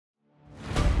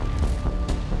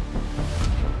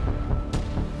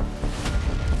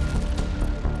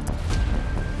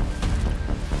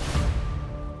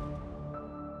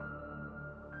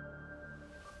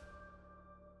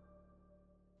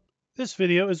This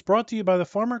video is brought to you by the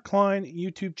Farmer Klein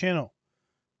YouTube channel.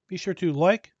 Be sure to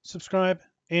like, subscribe,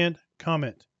 and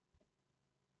comment.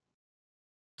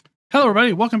 Hello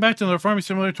everybody, welcome back to another Farming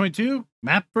Simulator 22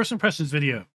 map first impressions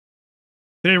video.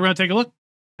 Today we're going to take a look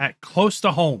at Close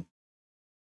to Home.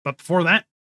 But before that,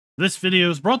 this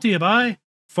video is brought to you by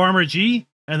Farmer G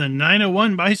and the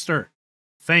 901 Meister.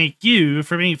 Thank you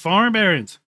for being farm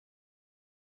barons.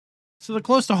 So the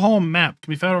Close to Home map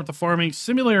can be found at the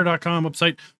farmingsimulator.com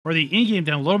website or the in-game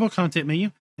downloadable content menu.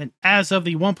 And as of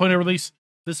the 1.0 release,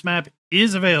 this map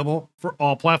is available for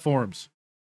all platforms.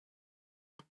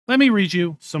 Let me read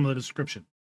you some of the description.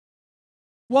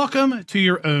 Welcome to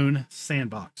your own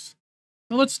sandbox.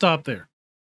 Now let's stop there.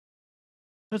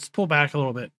 Let's pull back a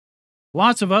little bit.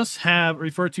 Lots of us have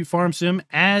referred to Farm Sim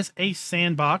as a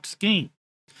sandbox game.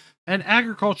 An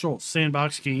agricultural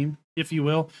sandbox game, if you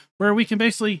will, where we can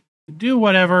basically do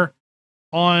whatever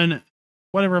on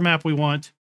whatever map we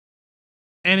want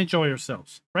and enjoy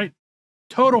ourselves, right?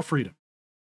 Total freedom.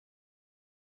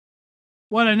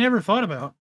 What I never thought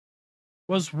about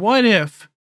was what if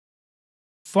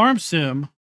Farm Sim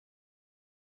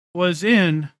was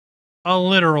in a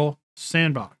literal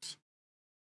sandbox?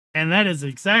 And that is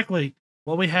exactly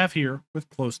what we have here with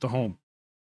Close to Home.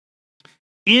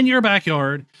 In your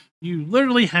backyard, you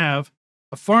literally have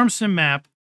a Farm Sim map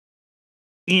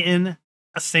in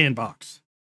a sandbox.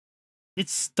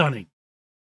 It's stunning.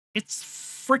 It's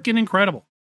freaking incredible.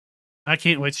 I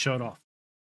can't wait to show it off.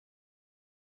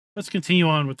 Let's continue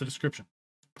on with the description.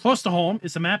 Close to Home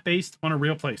is a map based on a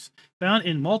real place, found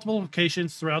in multiple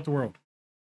locations throughout the world.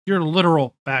 Your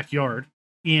literal backyard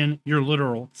in your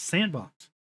literal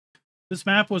sandbox. This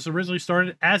map was originally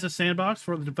started as a sandbox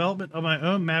for the development of my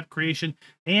own map creation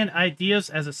and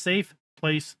ideas as a safe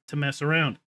place to mess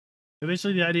around.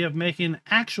 Eventually, the idea of making an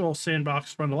actual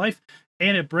sandbox sprung to life,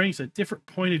 and it brings a different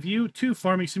point of view to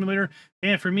Farming Simulator.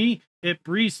 And for me, it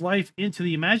breathes life into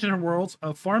the imaginative worlds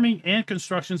of farming and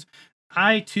constructions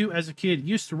I, too, as a kid,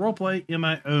 used to roleplay in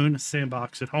my own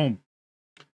sandbox at home.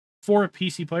 For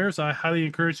PC players, I highly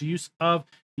encourage the use of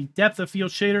the depth of field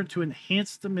shader to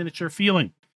enhance the miniature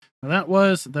feeling. Now, that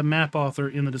was the map author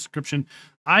in the description.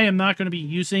 I am not going to be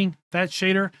using that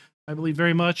shader. I believe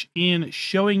very much in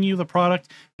showing you the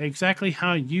product exactly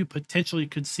how you potentially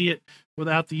could see it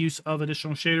without the use of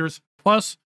additional shaders.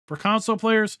 Plus, for console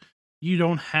players, you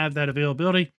don't have that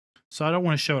availability, so I don't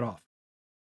want to show it off.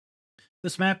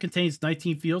 This map contains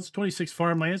 19 fields, 26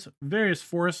 farmlands, various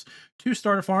forests, 2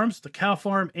 starter farms, the cow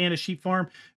farm and a sheep farm,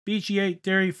 BG8,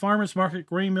 dairy, farmer's market,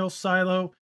 grain mill,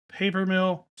 silo, paper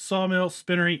mill, sawmill,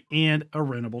 spinnery, and a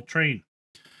rentable train.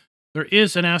 There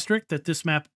is an asterisk that this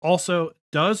map also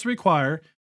does require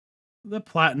the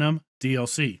Platinum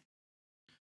DLC.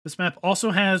 This map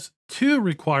also has 2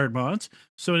 required mods.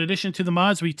 So in addition to the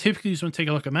mods we typically use when we take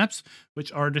a look at maps,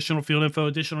 which are additional field info,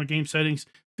 additional game settings,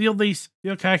 field lease,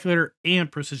 field calculator,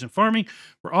 and precision farming,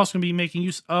 we're also going to be making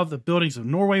use of the Buildings of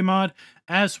Norway mod,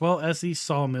 as well as the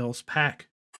Sawmills pack.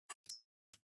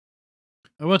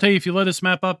 I will tell you, if you load this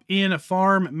map up in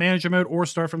farm manager mode or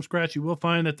start from scratch, you will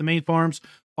find that the main farms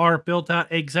are built out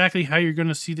exactly how you're going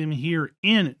to see them here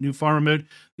in new farmer mode.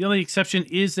 The only exception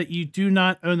is that you do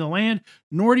not own the land,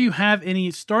 nor do you have any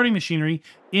starting machinery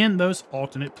in those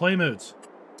alternate play modes.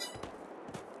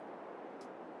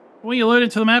 When you load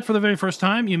into the map for the very first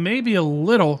time, you may be a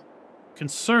little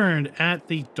concerned at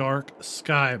the dark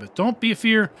sky, but don't be a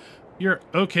fear. You're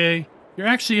okay. You're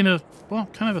actually in a, well,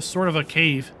 kind of a sort of a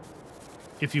cave,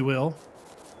 if you will.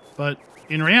 But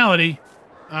in reality,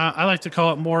 I like to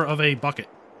call it more of a bucket.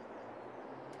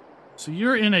 So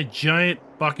you're in a giant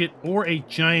bucket or a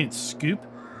giant scoop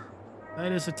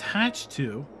that is attached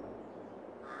to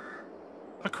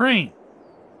a crane.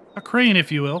 A crane,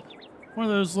 if you will. One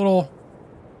of those little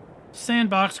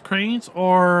sandbox cranes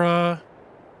or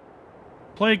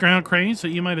playground cranes that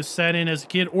you might have sat in as a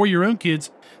kid, or your own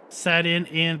kids sat in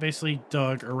and basically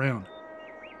dug around.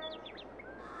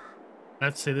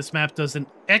 I'd say this map does an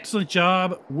excellent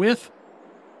job with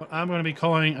what I'm going to be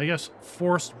calling, I guess,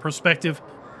 forced perspective.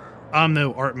 I'm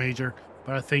no art major,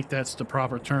 but I think that's the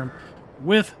proper term.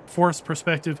 With forced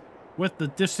perspective, with the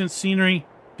distant scenery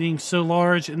being so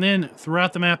large, and then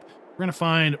throughout the map, we're going to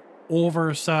find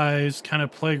oversized kind of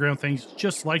playground things,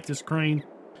 just like this crane.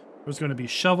 There's going to be a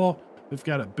shovel. We've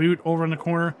got a boot over in the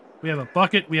corner. We have a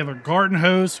bucket. We have a garden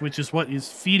hose, which is what is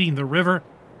feeding the river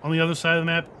on the other side of the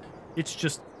map. It's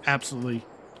just absolutely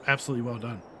well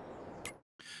done.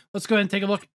 Let's go ahead and take a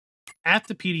look at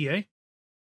the PDA.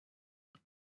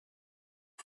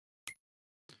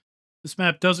 This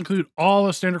map does include all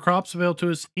the standard crops available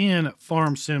to us in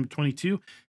Farm Sim 22.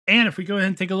 And if we go ahead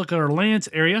and take a look at our lands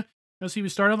area, Let's see, we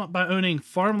start out by owning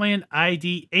Farmland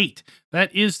ID 8.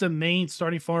 That is the main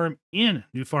starting farm in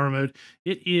New Farm Mode.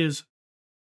 It is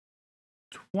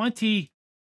 20.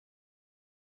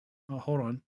 Oh, hold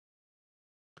on.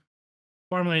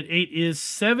 Farmland 8 is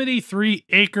 73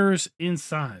 acres in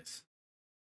size.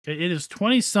 Okay, it is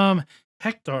 20-some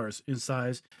hectares in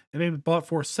size, and they've been bought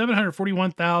for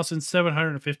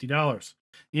 $741,750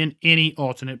 in any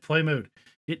alternate play mode.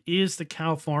 It is the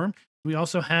cow farm. We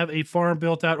also have a farm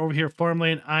built out over here,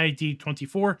 Farmland ID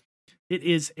 24. It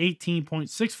is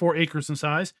 18.64 acres in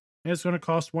size, and it's going to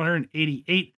cost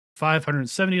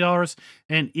 $188,570,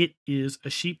 and it is a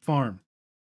sheep farm.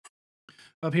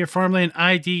 Up here, Farmland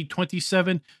ID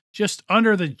 27, just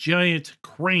under the giant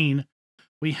crane,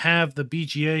 we have the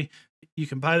BGA. You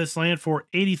can buy this land for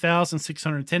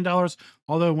 $80,610.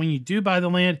 Although when you do buy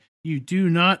the land, you do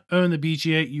not own the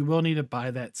BGA. You will need to buy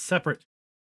that separate.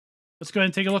 Let's go ahead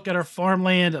and take a look at our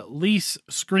Farmland lease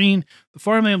screen. The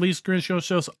Farmland lease screen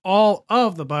shows all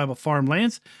of the Bible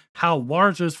farmlands, how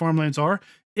large those farmlands are,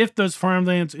 if those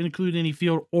farmlands include any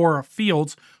field or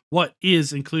fields, what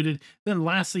is included. Then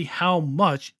lastly, how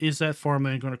much is that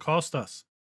farmland going to cost us?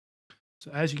 So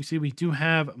as you can see, we do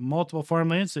have multiple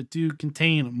farmlands that do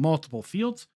contain multiple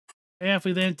fields. And if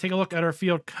we then take a look at our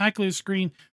field calculator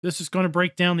screen, this is going to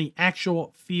break down the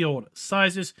actual field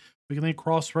sizes. We can then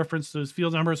cross-reference those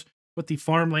field numbers with the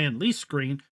Farmland lease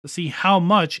screen to see how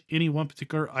much any one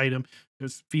particular item,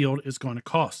 this field, is going to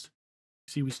cost.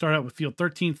 See, we start out with field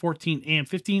 13, 14, and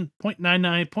 15,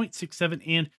 0.99, 0.67,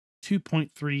 and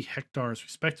 2.3 hectares,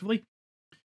 respectively,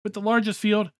 with the largest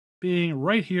field being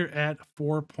right here at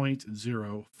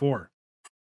 4.04.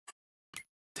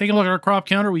 Taking a look at our crop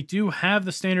counter, we do have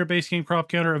the standard base game crop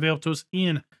counter available to us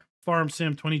in Farm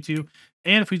Sim 22.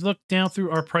 And if we look down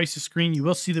through our prices screen, you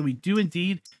will see that we do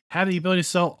indeed have the ability to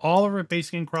sell all of our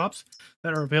base game crops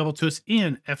that are available to us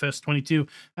in FS22,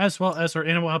 as well as our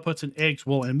animal outputs and eggs,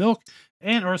 wool, and milk,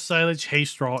 and our silage, hay,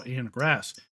 straw, and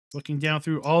grass. Looking down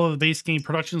through all of the base game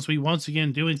productions, we once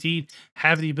again do indeed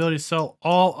have the ability to sell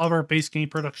all of our base game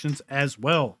productions as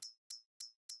well.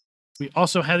 We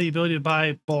also have the ability to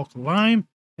buy bulk lime,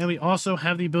 and we also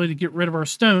have the ability to get rid of our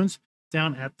stones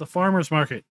down at the farmer's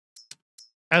market.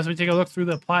 As we take a look through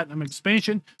the Platinum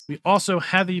expansion, we also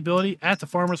have the ability at the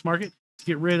farmer's market to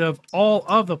get rid of all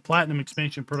of the Platinum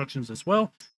expansion productions as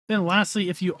well. Then lastly,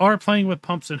 if you are playing with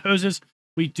pumps and hoses,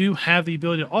 we do have the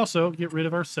ability to also get rid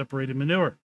of our separated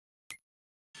manure.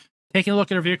 Taking a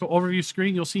look at our vehicle overview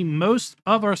screen, you'll see most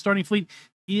of our starting fleet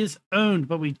is owned,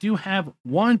 but we do have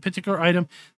one particular item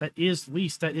that is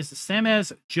leased. That is the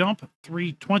Samaz Jump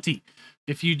 320.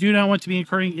 If you do not want to be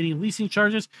incurring any leasing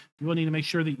charges, you will need to make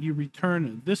sure that you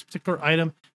return this particular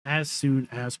item as soon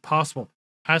as possible.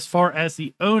 As far as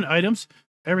the owned items,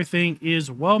 everything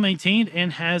is well maintained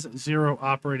and has 0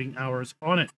 operating hours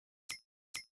on it.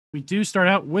 We do start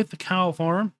out with the cow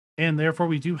farm, and therefore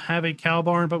we do have a cow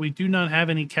barn, but we do not have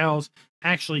any cows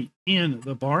actually in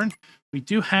the barn. We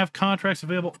do have contracts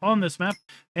available on this map,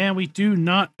 and we do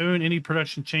not own any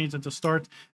production chains at the start.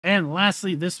 And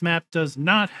lastly, this map does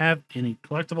not have any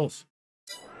collectibles.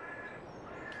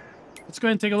 Let's go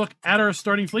ahead and take a look at our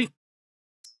starting fleet.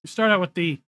 We start out with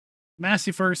the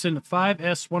Massey Ferguson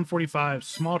 5S145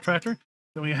 small tractor.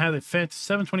 Then we have the Fendt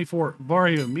 724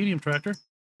 Vario medium tractor.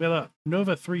 We have a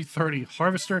Nova 330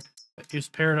 harvester that is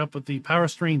paired up with the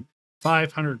Powerstream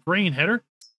 500 grain header.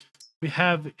 We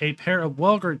have a pair of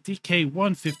Welger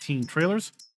DK115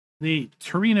 trailers, the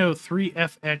Torino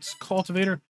 3FX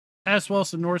cultivator, as well as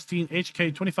the Norstein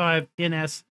HK25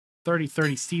 NS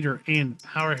 3030 seeder and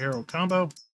power harrow combo.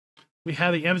 We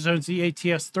have the Amazon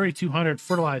ZATS 3200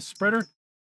 fertilized spreader.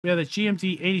 We have the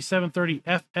GMD 8730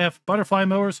 FF butterfly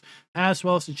mowers, as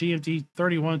well as the GMD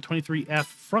 3123F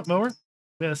front mower.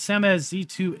 We have a Samaz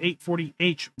Z2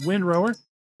 840H windrower.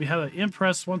 We have an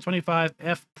Impress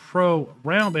 125F Pro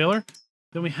round baler.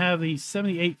 Then we have the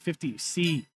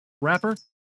 7850C wrapper.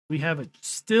 We have a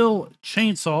Still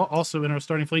chainsaw, also in our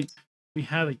starting fleet. We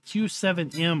have a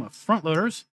Q7M front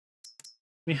loaders.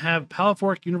 We have pallet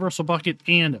fork, universal bucket,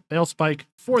 and bale spike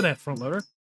for that front loader.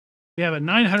 We have a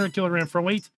 900 kilogram front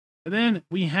weight. And then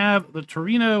we have the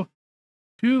Torino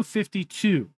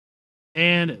 252.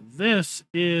 And this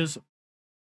is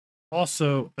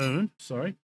also owned,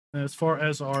 sorry. And as far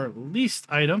as our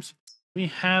leased items, we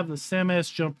have the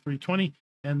Samaz Jump 320,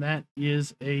 and that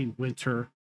is a winter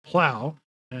plow.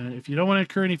 And if you don't want to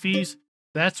incur any fees,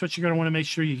 that's what you're going to want to make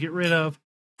sure you get rid of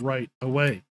right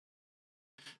away.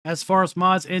 As far as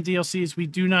mods and DLCs, we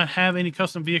do not have any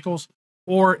custom vehicles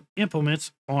or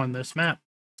implements on this map.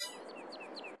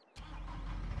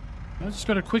 I'm just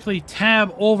going to quickly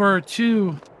tab over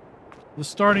to the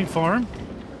starting farm.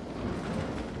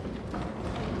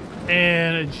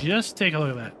 And just take a look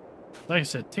at that. Like I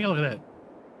said, take a look at that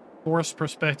forest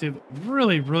perspective.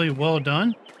 Really, really well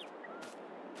done.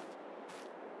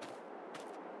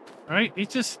 All right, it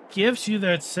just gives you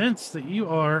that sense that you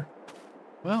are,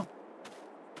 well,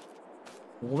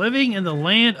 living in the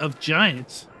land of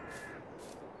giants.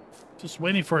 Just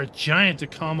waiting for a giant to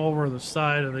come over the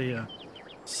side of the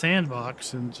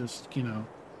sandbox and just, you know,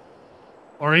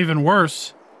 or even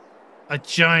worse, a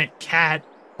giant cat.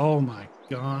 Oh my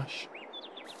gosh.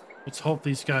 Let's hope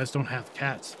these guys don't have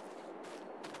cats.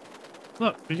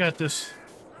 Look, we got this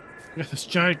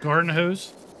giant garden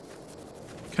hose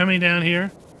coming down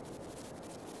here.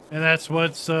 And that's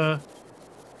what's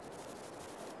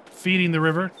feeding the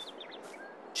river.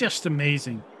 Just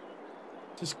amazing.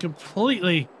 Just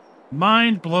completely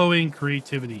mind-blowing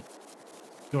creativity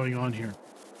going on here.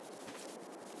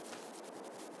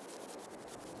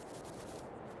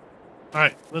 All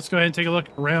right, let's go ahead and take a look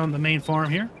around the main farm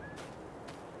here.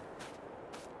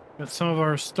 Got some of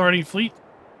our starting fleet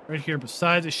right here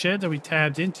beside the shed that we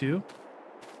tabbed into.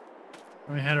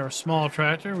 We had our small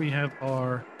tractor. We have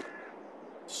our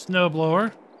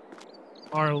snowblower,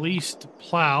 our leased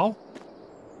plow.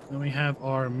 Then we have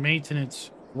our maintenance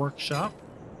workshop.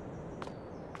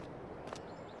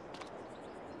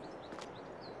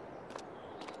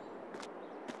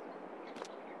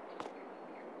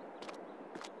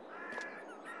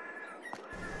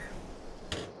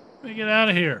 Let me get out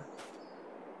of here.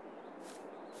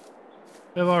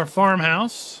 We have our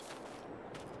farmhouse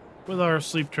with our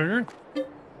sleep trigger.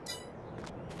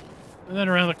 And then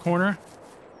around the corner,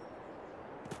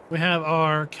 we have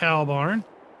our cow barn.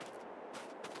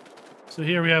 So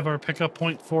here we have our pickup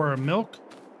point for our milk.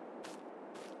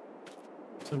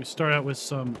 So we start out with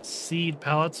some seed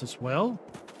pallets as well.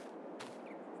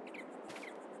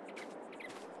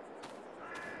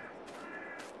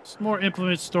 Some more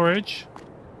implement storage.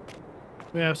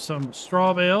 We have some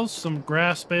straw bales, some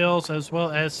grass bales, as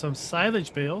well as some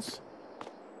silage bales.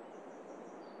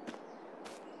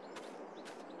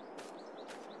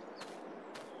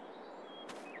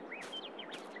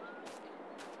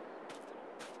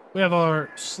 We have our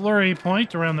slurry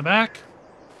point around the back.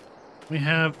 We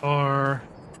have our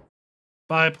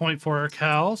buy point for our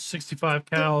cows, 65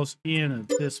 cows in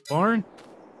this barn.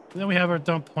 And then we have our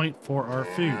dump point for our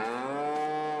food.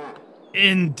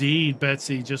 Indeed,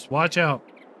 Betsy. Just watch out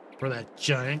for that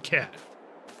giant cat.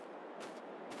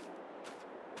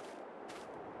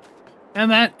 And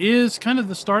that is kind of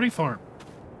the starting farm.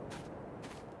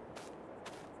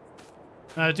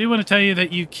 I do want to tell you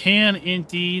that you can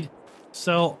indeed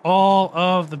sell all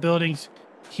of the buildings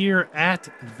here at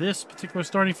this particular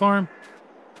starting farm.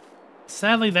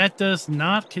 Sadly, that does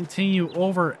not continue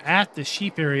over at the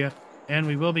sheep area, and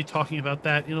we will be talking about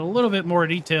that in a little bit more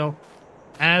detail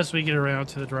as we get around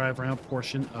to the drive around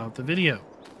portion of the video.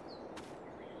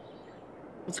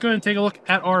 Let's go ahead and take a look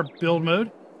at our build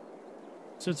mode.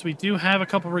 Since we do have a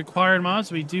couple required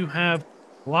mods, we do have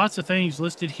lots of things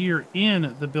listed here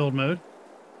in the build mode.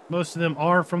 Most of them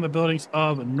are from the Buildings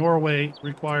of Norway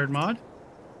required mod.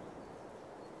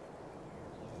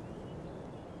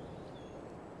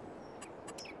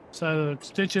 Side of the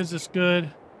extensions is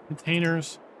good.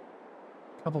 Containers,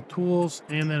 a couple tools,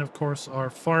 and then of course our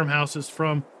farmhouses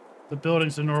from the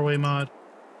Buildings of Norway mod.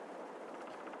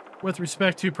 With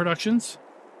respect to productions,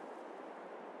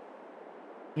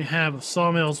 we have a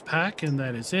sawmills pack, and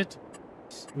that is it.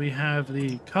 We have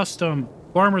the custom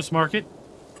farmers market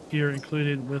here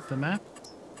included with the map.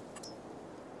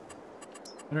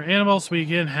 And our animals, we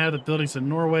again have the Buildings of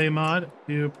Norway mod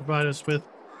to provide us with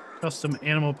custom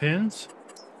animal pens.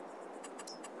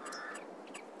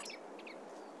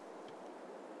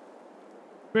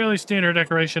 Fairly standard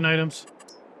decoration items.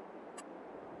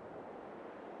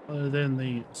 Other than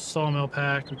the sawmill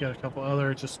pack, we've got a couple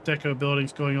other just deco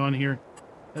buildings going on here.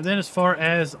 And then as far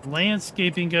as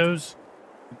landscaping goes,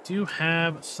 we do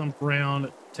have some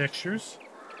ground textures.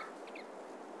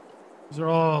 These are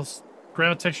all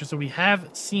ground textures that we have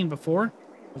seen before.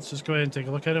 Let's just go ahead and take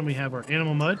a look at them. We have our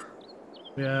animal mud.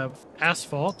 We have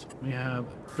asphalt. We have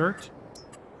dirt,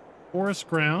 forest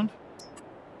ground,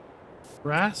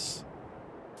 grass,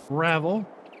 gravel,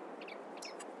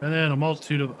 and then a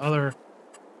multitude of other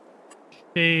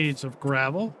shades of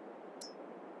gravel.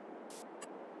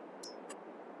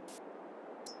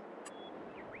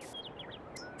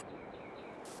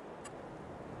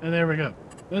 And there we go.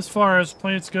 As far as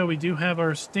plants go, we do have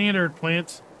our standard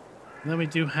plants, and then we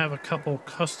do have a couple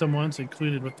custom ones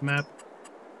included with the map.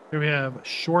 Here we have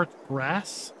short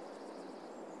grass.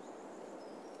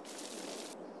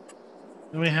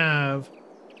 Then we have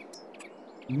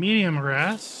medium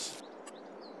grass.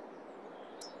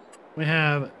 We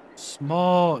have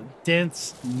small,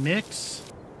 dense mix.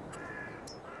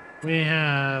 We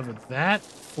have that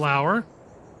flower.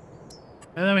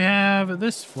 And then we have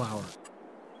this flower.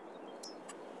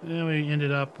 And then we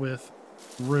ended up with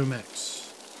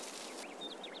Rumix.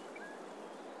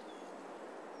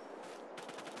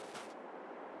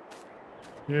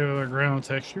 Here are our ground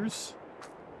textures.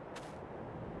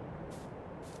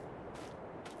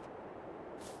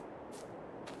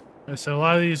 So a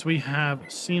lot of these we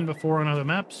have seen before on other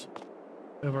maps.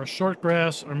 We have our short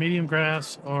grass, our medium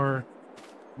grass, our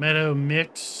meadow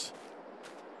mix,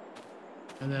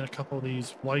 and then a couple of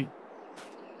these white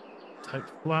type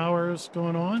flowers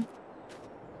going on.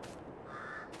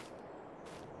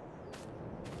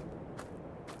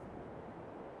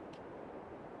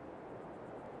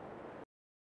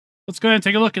 Let's go ahead and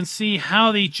take a look and see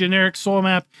how the generic soil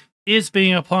map is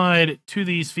being applied to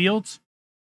these fields.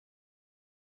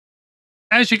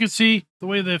 As you can see, the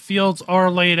way the fields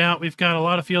are laid out, we've got a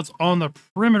lot of fields on the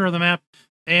perimeter of the map,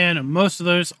 and most of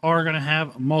those are going to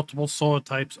have multiple soil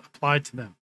types applied to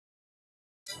them.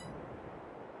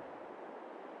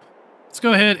 Let's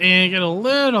go ahead and get a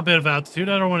little bit of altitude.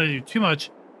 I don't want to do too much,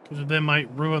 because that might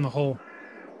ruin the whole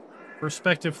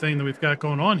perspective thing that we've got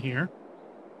going on here.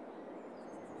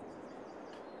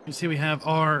 You see we have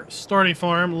our starting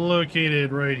farm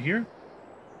located right here.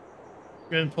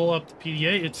 Go ahead and pull up the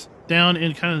PDA. It's down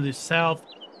in kind of the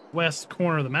southwest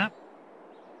corner of the map.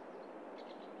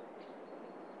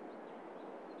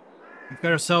 We've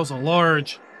got ourselves a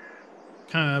large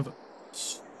kind of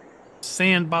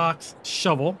sandbox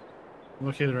shovel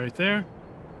located right there.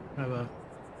 Have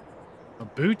a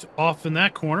boot off in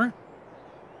that corner.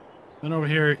 Then over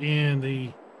here in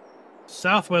the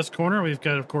southwest corner, we've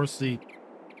got, of course, the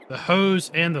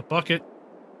hose and the bucket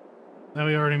that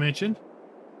we already mentioned.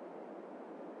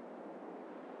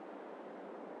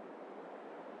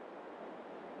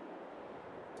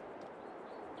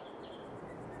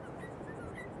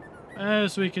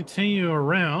 As we continue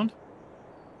around,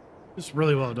 it's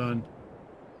really well done.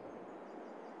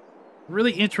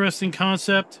 Really interesting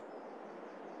concept.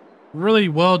 Really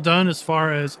well done as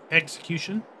far as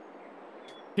execution.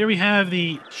 Here we have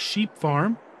the sheep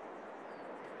farm.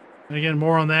 And again,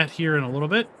 more on that here in a little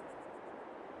bit.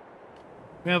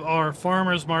 We have our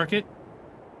farmer's market.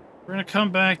 We're going to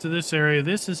come back to this area.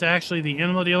 This is actually the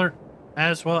animal dealer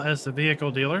as well as the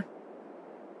vehicle dealer.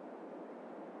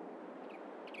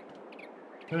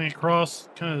 Coming across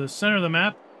kind of the center of the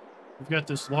map, we've got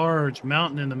this large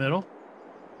mountain in the middle.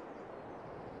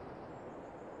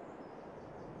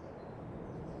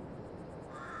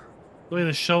 The way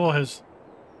the shovel has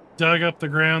dug up the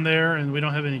ground there, and we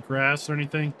don't have any grass or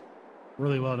anything.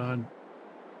 Really well done.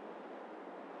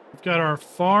 We've got our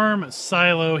farm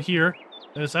silo here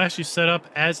that is actually set up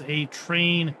as a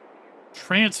train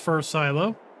transfer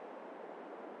silo.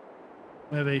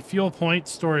 We have a fuel point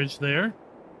storage there.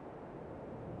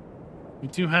 We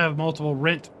do have multiple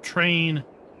rent train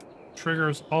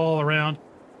triggers all around.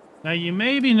 Now you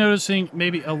may be noticing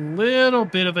maybe a little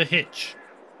bit of a hitch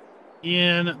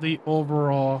in the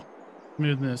overall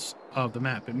smoothness of the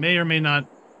map. It may or may not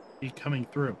be coming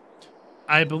through.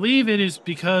 I believe it is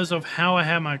because of how I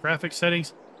have my graphic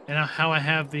settings and how I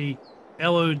have the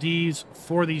LODs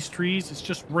for these trees. It's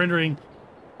just rendering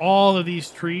all of these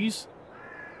trees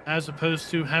as opposed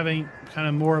to having kind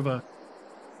of more of a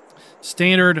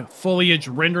standard foliage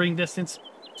rendering distance.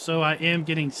 So I am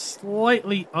getting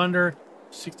slightly under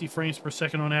 60 frames per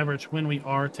second on average when we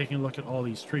are taking a look at all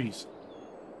these trees.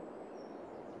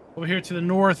 Over here to the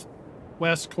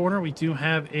northwest corner, we do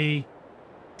have a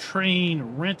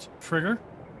train rent trigger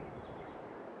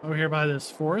over here by this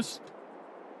forest.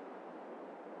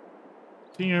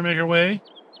 Continue to make our way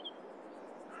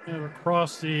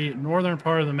across the northern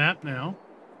part of the map now.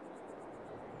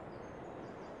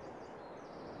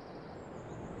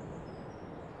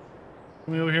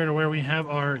 Coming over here to where we have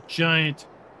our giant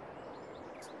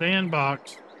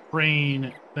sandbox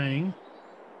brain thing.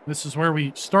 This is where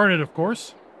we started, of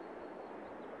course.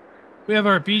 We have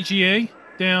our BGA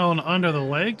down under the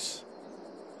legs.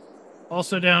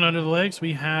 Also down under the legs,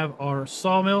 we have our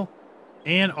sawmill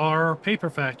and our paper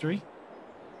factory.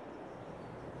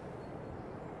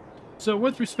 So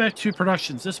with respect to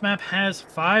productions, this map has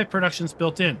 5 productions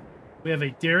built in. We have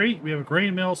a dairy, we have a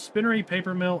grain mill, spinnery,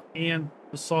 paper mill, and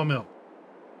the sawmill.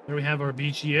 There we have our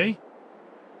BGA.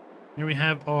 Here we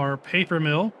have our paper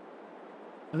mill.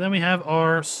 And then we have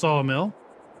our sawmill.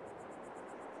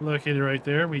 Located right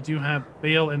there. We do have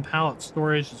bale and pallet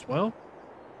storage as well.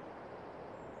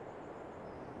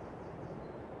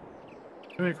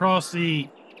 Coming across the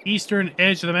eastern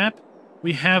edge of the map,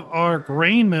 we have our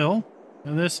grain mill.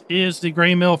 And this is the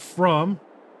grain mill from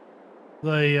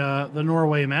the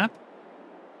Norway map.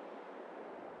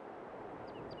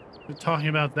 We're talking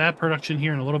about that production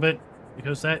here in a little bit,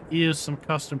 because that is some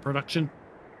custom production.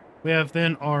 We have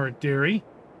then our dairy.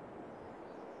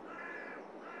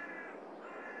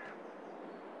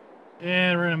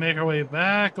 And we're going to make our way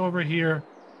back over here,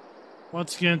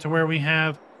 once again, to where we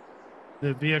have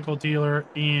the vehicle dealer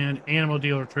and animal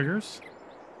dealer triggers.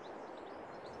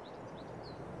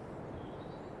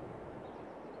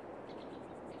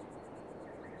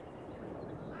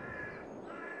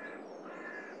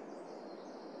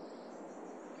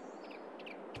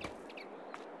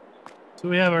 So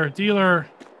we have our dealer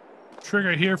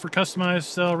trigger here for customize,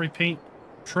 sell, repaint,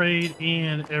 trade,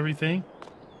 and everything.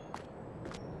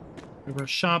 We have our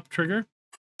shop trigger.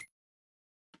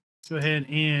 Let's go ahead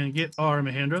and get our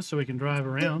Mahindra so we can drive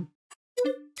around.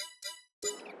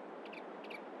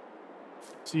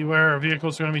 See where our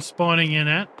vehicles are going to be spawning in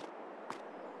at.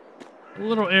 A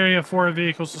little area for our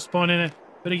vehicles to spawn in at.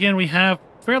 But again, we have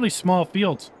fairly small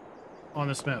fields on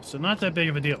this map, so not that big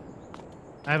of a deal.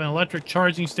 I have an electric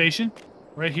charging station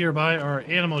right here by our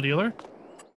animal dealer.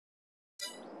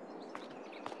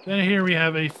 Then here we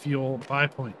have a fuel buy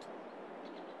point.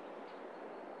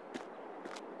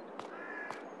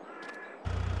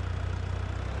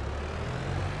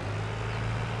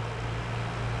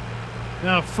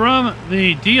 Now from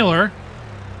the dealer,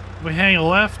 if we hang a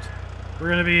left, we're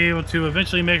going to be able to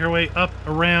eventually make our way up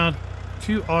around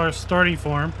to our starting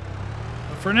farm.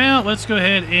 But for now, let's go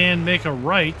ahead and make a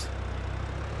right.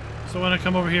 So I want to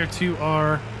come over here to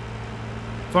our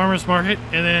farmer's market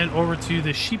and then over to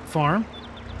the sheep farm.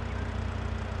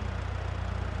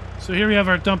 So here we have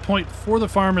our dump point for the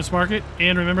farmer's market.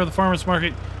 And remember, the farmer's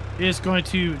market is going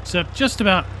to accept just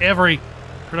about every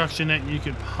production that you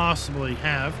could possibly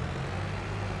have.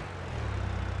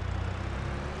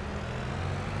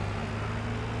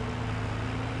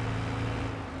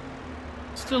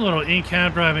 Still a little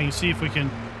in-cab driving, see if we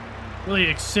can really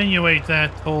extenuate that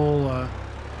whole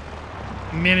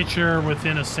miniature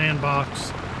within a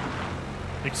sandbox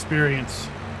experience.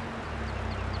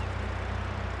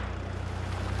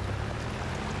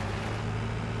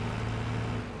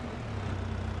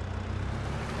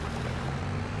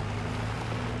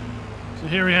 So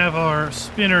here we have our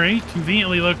spinnery,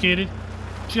 conveniently located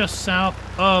just south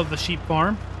of the sheep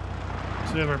farm.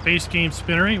 So we have our base game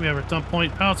spinnery, we have our dump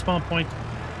point, pound spawn point,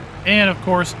 and of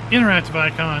course, interactive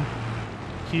icon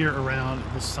here around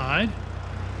the side.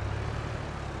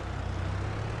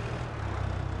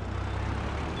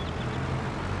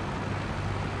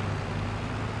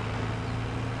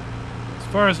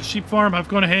 As far as the sheep farm, I've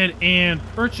gone ahead and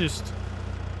purchased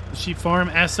the sheep farm.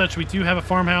 As such, we do have a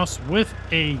farmhouse with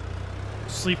a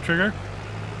sleep trigger.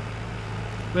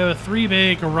 We have a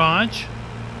 3-bay garage.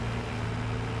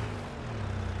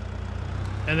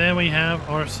 And then we have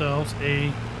ourselves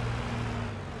a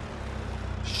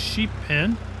sheep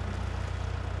pen.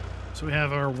 So we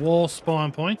have our wool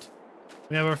spawn point.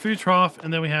 We have our food trough,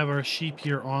 and then we have our sheep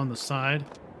here on the side.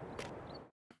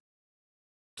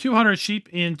 200 sheep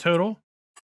in total.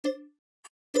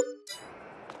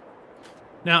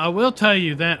 Now, I will tell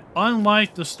you that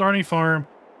unlike the starting farm,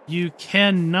 you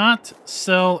cannot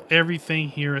sell everything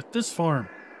here at this farm.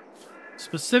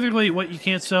 Specifically, what you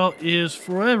can't sell is,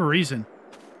 for whatever reason,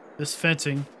 this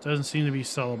fencing doesn't seem to be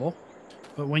sellable.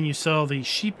 But when you sell the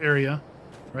sheep area,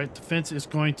 right, the fence is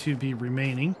going to be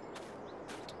remaining.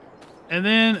 And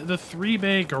then the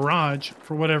 3-bay garage,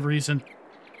 for whatever reason,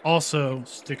 also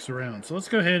sticks around. So let's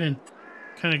go ahead and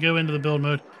kind of go into the build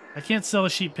mode. I can't sell a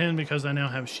sheep pen because I now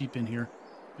have sheep in here.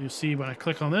 You'll see when I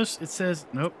click on this, it says,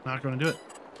 nope, not going to do it.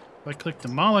 If I click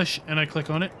demolish and I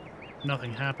click on it,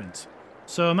 nothing happens.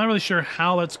 So I'm not really sure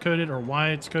how that's coded or why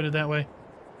it's coded that way,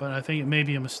 but I think it may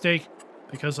be a mistake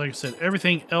because, like I said,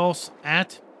 everything else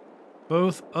at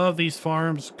both of these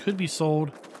farms could be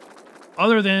sold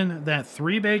other than that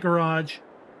 3-bay garage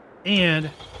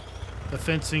and the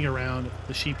fencing around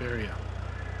the sheep area.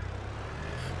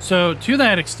 So to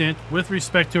that extent, with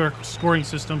respect to our scoring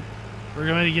system, we're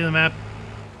going to give the map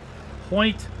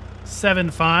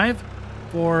 0.75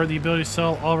 for the ability to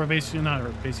sell all of our basic, not our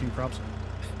basic crops,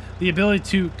 the ability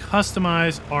to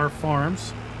customize our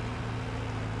farms.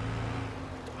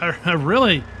 I'm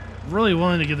really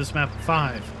willing to give this map a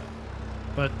 5,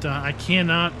 but I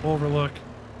cannot overlook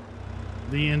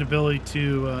the inability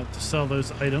to sell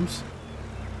those items.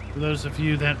 For those of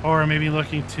you that are maybe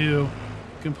looking to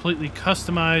completely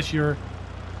customize your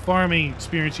farming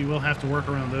experience, you will have to work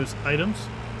around those items.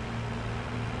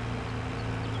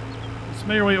 Let's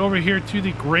make our way over here to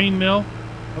the grain mill.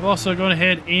 I've also gone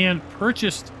ahead and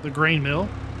purchased the grain mill.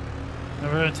 Now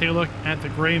we're going to take a look at the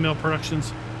grain mill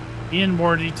productions in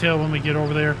more detail when we get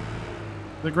over there.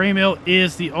 The grain mill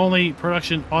is the only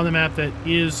production on the map that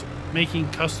is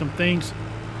making custom things.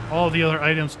 All the other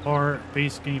items are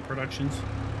base game productions.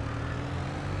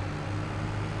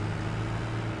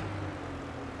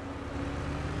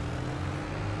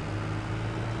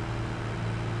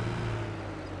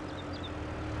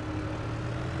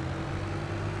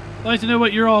 I'd like to know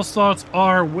what your all's thoughts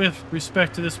are with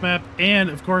respect to this map, and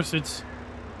of course it's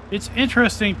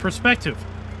interesting perspective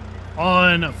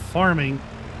on farming,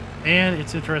 and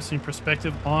it's interesting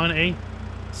perspective on a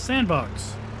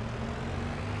sandbox.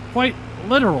 Quite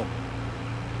literal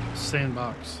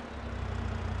sandbox.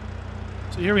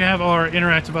 So here we have our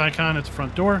interactive icon at the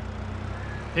front door,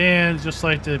 and just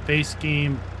like the base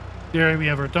game there, we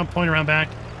have our dump point around back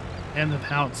and the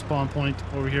pallet spawn point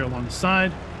over here along the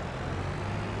side.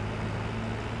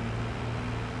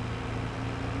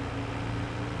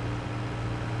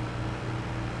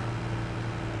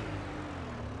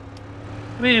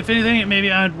 I mean, if anything,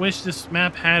 maybe I'd wish this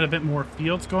map had a bit more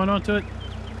fields going on to it.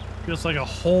 Feels like a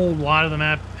whole lot of the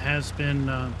map has been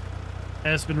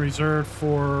reserved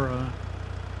for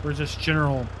just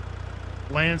general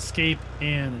landscape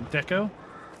and deco.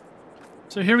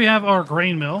 So here we have our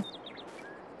grain mill.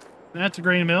 That's a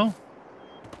grain mill.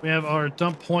 We have our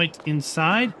dump point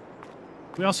inside.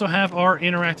 We also have our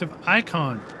interactive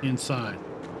icon inside.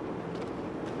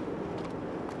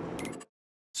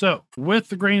 So, with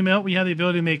the grain mill, we have the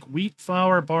ability to make wheat,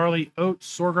 flour, barley, oats,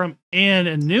 sorghum, and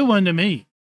a new one to me.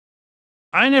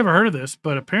 I never heard of this,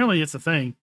 but apparently it's a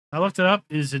thing. I looked it up.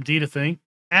 It is indeed a thing.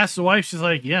 Asked the wife. She's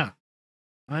like, yeah,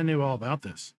 I knew all about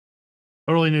this.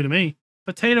 Totally new to me.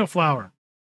 Potato flour.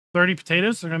 30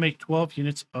 potatoes. They're going to make 12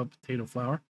 units of potato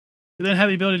flour. We then have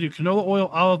the ability to do canola oil,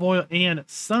 olive oil, and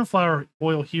sunflower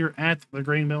oil here at the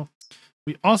grain mill.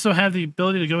 We also have the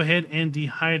ability to go ahead and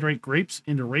dehydrate grapes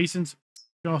into raisins.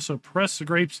 You can also press the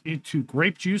grapes into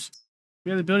grape juice. We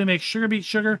have the ability to make sugar beet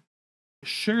sugar,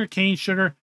 sugar cane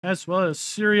sugar, as well as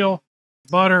cereal,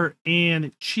 butter,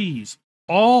 and cheese,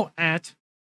 all at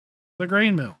the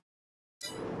grain mill.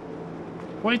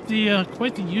 Quite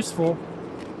the useful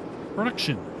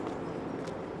production.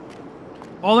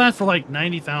 All that for like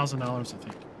 $90,000, I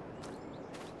think.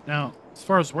 Now, as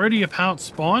far as where do your pallets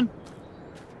spawn,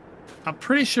 I'm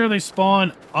pretty sure they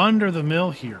spawn under the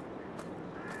mill here.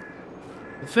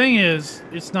 The thing is,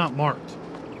 it's not marked.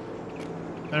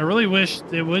 I really wish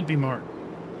it would be marked.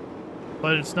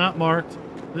 But it's not marked.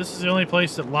 This is the only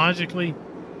place that logically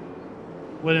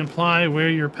would imply where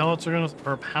your pallets are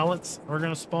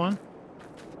gonna spawn.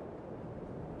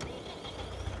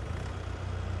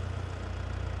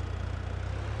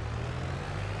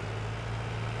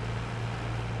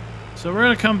 So we're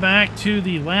gonna come back to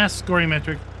the last scoring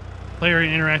metric, player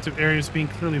and interactive areas being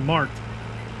clearly marked,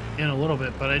 in a little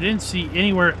bit, but I didn't see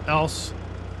anywhere else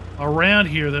around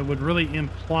here that would really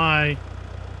imply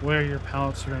where your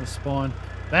pallets are going to spawn.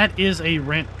 That is a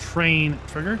rent train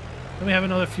trigger. Then we have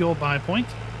another fuel buy point.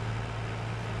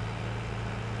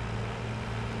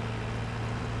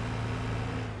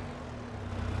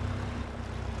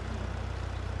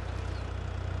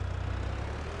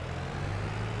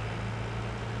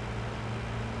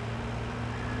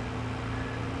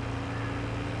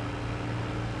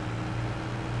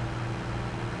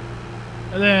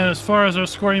 And then as far as our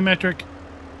scoring metric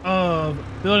of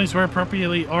buildings where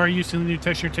appropriately are using the new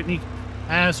texture technique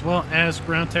as well as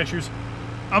ground textures,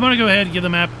 I'm going to go ahead and give the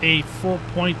map a full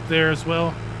point there as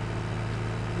well.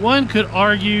 One could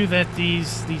argue that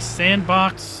these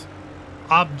sandbox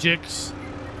objects,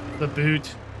 the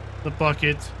boot, the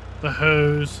bucket, the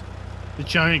hose, the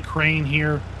giant crane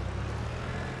here,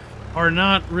 are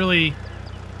not really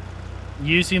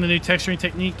using the new texturing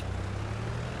technique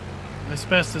as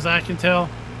best as I can tell.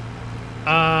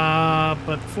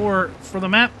 But for the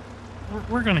map,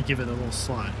 we're going to give it a little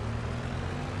slide.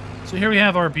 So here we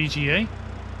have our BGA.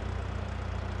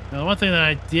 Now, the one thing that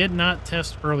I did not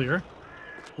test earlier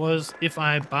was if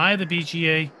I buy the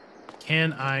BGA,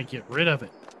 can I get rid of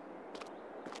it?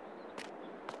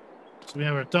 So we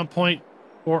have our dump point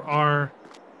for our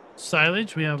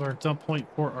silage. We have our dump point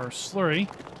for our slurry.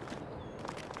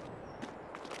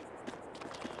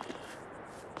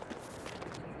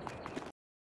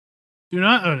 Do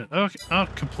not own it. Okay, I'm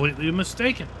completely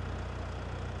mistaken.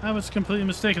 I was completely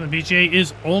mistaken. The BGA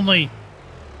is only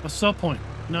a sell point,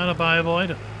 not a buyable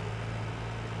item.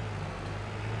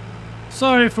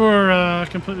 Sorry for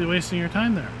completely wasting your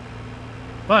time there.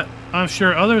 But I'm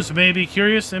sure others may be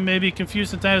curious and may be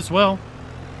confused at that as well.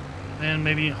 And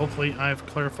maybe, hopefully, I've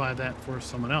clarified that for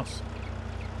someone else.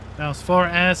 Now, as far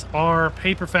as our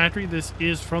paper factory, this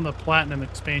is from the Platinum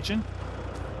expansion.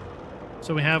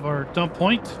 So we have our dump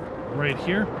point. right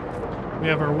here. We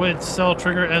have our wood cell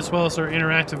trigger as well as our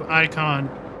interactive icon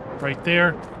right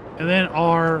there. And then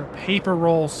our paper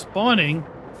roll spawning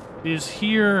is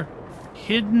here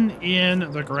hidden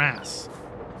in the grass.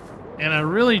 And I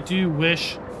really do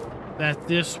wish that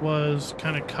this was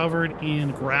kind of covered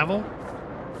in gravel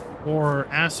or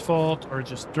asphalt or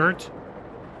just dirt,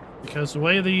 because the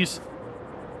way these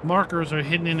markers are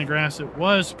hidden in the grass, it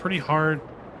was pretty hard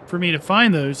for me to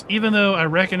find those, even though I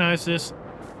recognize this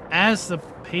as the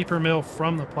paper mill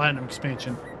from the Platinum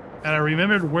expansion. And I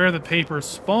remembered where the paper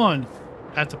spawned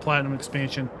at the Platinum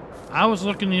expansion. I was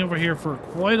looking over here for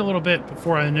quite a little bit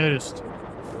before I noticed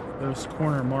those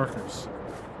corner markers.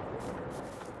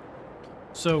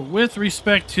 So with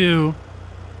respect to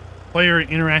player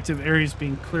interactive areas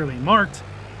being clearly marked,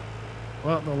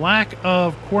 well, the lack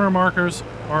of corner markers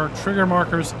or trigger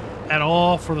markers at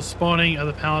all for the spawning of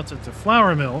the pallets at the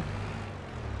flour mill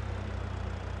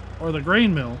or the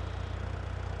grain mill,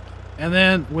 and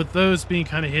then with those being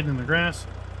kind of hidden in the grass,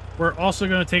 we're also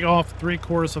going to take off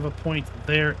 3/4 of a point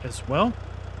there as well.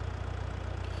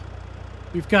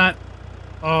 We've got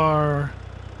our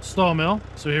stall mill.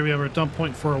 So here we have our dump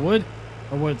point for our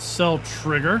wood cell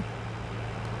trigger.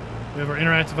 We have our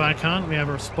interactive icon. We have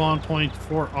our spawn point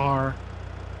for our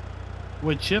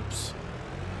wood chips.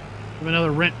 We have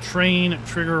another rent train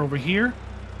trigger over here.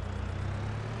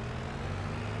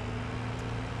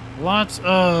 Lots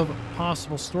of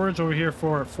possible storage over here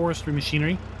for forestry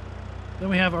machinery. Then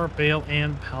we have our bale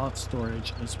and pallet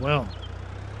storage as well.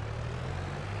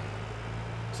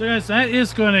 So guys, that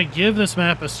is going to give this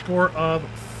map a score of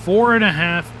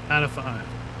 4.5 out of 5.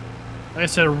 Like I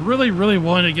said, I really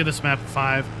wanted to give this map a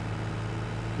 5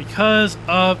 because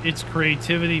of its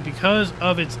creativity, because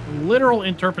of its literal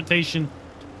interpretation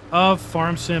of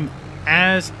Farm Sim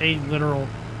as a literal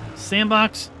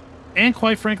sandbox, and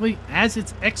quite frankly, as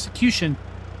its execution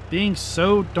being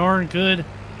so darn good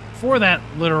for that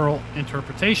literal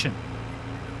interpretation.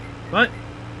 But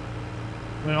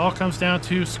when it all comes down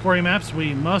to scoring maps,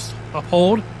 we must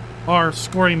uphold our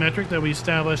scoring metric that we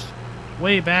established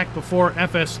way back before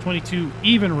FS22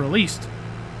 even released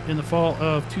in the fall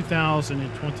of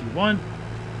 2021.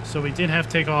 So we did have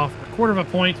to take off 1/4 of a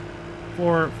point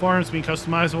for farms being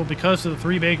customizable because of the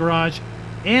 3-bay garage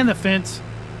and the fence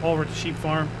all over to sheep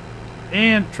farm,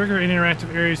 and trigger and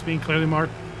interactive areas being clearly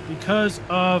marked because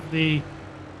of the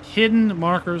hidden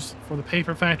markers for the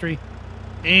paper factory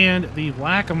and the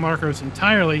lack of markers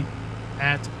entirely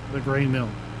at the grain mill.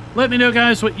 Let me know,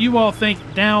 guys, what you all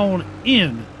think down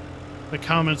in the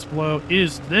comments below.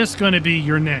 Is this going to be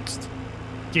your next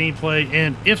gameplay?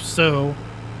 And if so,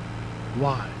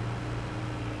 why?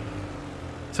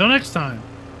 Till next time,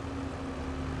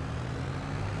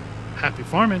 happy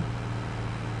farming.